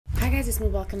guys, it's me,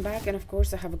 welcome back, and of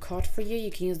course I have a code for you.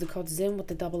 You can use the code Zinn with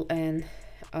the double N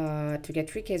to get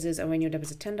 3 cases, and when you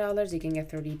deposit $10 you can get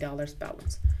 $30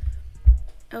 balance.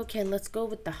 Okay, let's go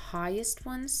with the highest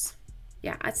ones.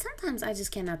 Yeah, sometimes I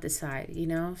just cannot decide, you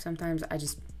know, sometimes I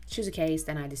just choose a case,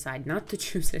 then I decide not to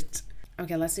choose it.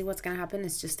 Okay, let's see what's gonna happen.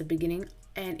 It's just the beginning,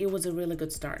 and it was a really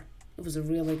good start. It was a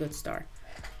really good start.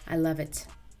 I love it.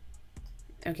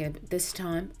 Okay, but this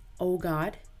time, oh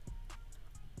god.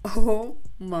 Oh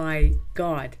my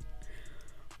god.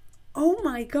 Oh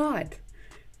my god.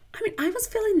 I mean, I was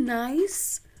feeling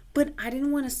nice, but I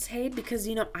didn't want to say it because,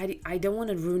 you know, I don't want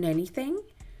to ruin anything.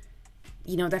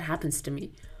 You know, that happens to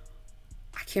me.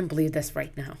 I can't believe this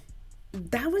right now.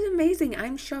 That was amazing.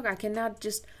 I'm shocked.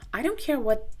 I don't care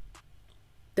what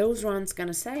those runs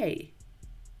gonna say.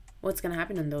 What's gonna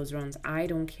happen in those runs. I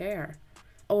don't care.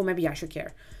 Oh, maybe I should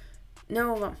care.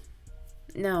 No.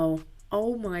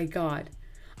 Oh my god.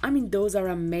 I mean, those are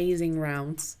amazing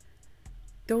rounds.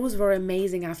 Those were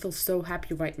amazing. I feel so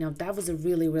happy right now. That was a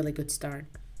really, really good start.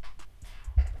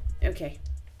 Okay.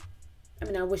 I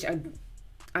mean, I wish I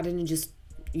didn't just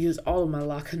use all of my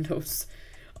luck on those,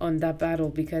 on that battle,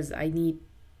 because I need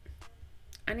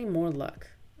more luck.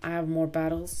 I have more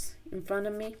battles in front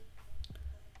of me.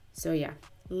 So yeah,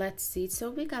 let's see.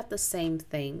 So we got the same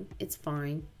thing. It's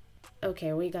fine.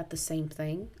 Okay, we got the same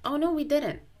thing. Oh no, we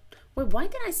didn't. Wait, why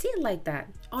did I see it like that?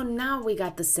 Oh, now we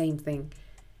got the same thing.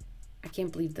 I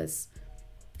can't believe this.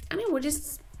 I mean, we're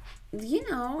just, you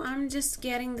know, I'm just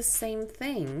getting the same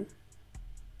thing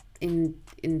in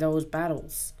those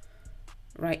battles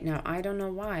right now. I don't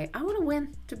know why. I want to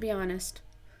win, to be honest.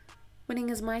 Winning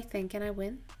is my thing. Can I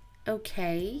win?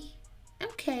 Okay.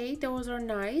 Okay, those are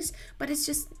nice. But it's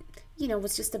just, you know,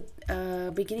 it's just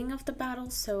the beginning of the battle,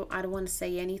 so I don't want to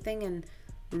say anything and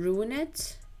ruin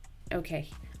it. Okay.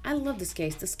 I love this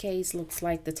case. This case looks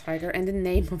like the tiger, and the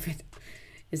name of it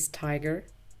is Tiger.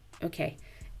 Okay,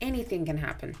 anything can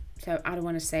happen, so I don't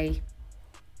want to say,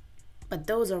 but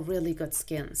those are really good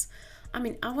skins. I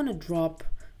mean, I want to drop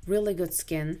really good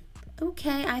skin.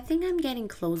 Okay, I think I'm getting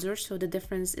closer, so the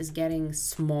difference is getting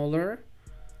smaller.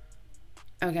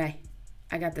 Okay,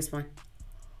 I got this one.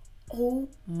 Oh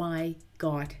my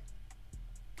god.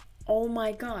 Oh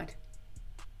my god.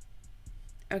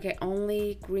 Okay,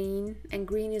 only green, and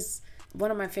green is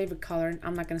one of my favorite color.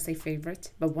 I'm not gonna say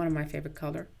favorite, but one of my favorite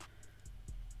color.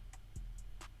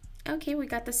 Okay, we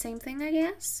got the same thing, I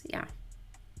guess. Yeah.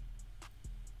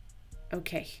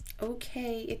 Okay,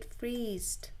 it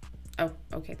freezed. Oh,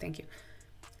 okay, thank you.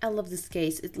 I love this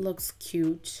case. It looks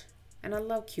cute, and I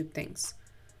love cute things.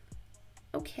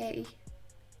 Okay.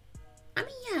 I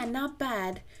mean, yeah, not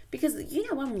bad, because, you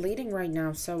know, I'm leading right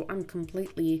now, so I'm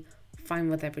completely fine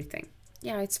with everything.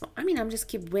 Yeah, it's fun. I mean, I'm just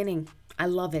keep winning. I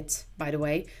love it, by the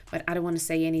way, but I don't want to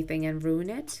say anything and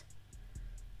ruin it.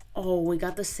 Oh, we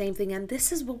got the same thing, and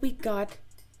this is what we got.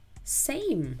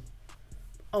 Same.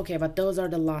 Okay, but those are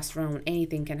the last round.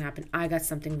 Anything can happen. I got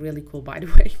something really cool, by the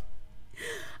way.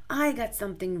 I got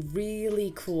something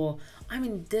really cool. I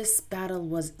mean, this battle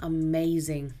was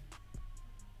amazing.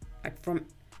 Like, from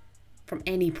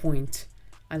any point.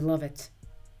 I love it.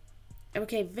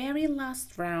 Okay, very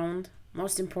last round.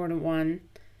 Most important one.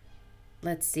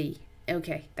 Let's see.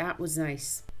 Okay, that was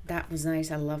nice. That was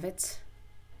nice. I love it.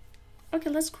 Okay,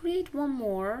 let's create one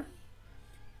more.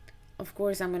 Of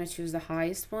course, I'm gonna choose the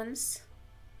highest ones,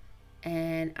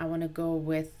 and I want to go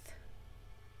with,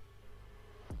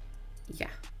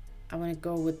 yeah, I want to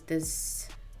go with this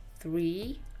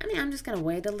 3. I mean, I'm just gonna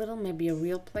wait a little. Maybe a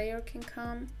real player can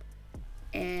come,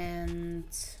 and,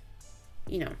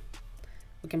 you know,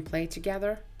 we can play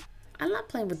together. I love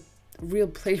playing with real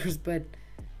players, but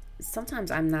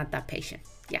sometimes I'm not that patient.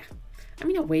 Yeah, I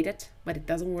mean, I waited, but it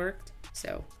doesn't work,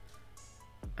 so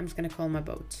I'm just gonna call my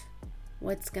boat.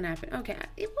 What's gonna happen? Okay,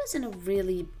 it wasn't a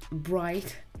really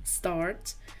bright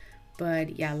start,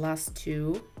 but yeah, last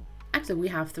 2. Actually, we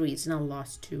have 3. It's not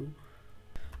last 2,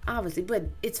 obviously, but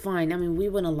it's fine. I mean, we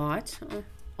win a lot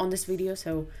on this video,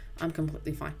 so I'm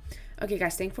completely fine. Okay,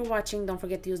 guys, thanks for watching. Don't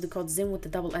forget to use the code Zinn with the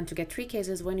double N to get 3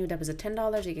 cases. When you deposit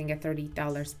 $10 you can get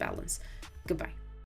 $30 balance. Goodbye.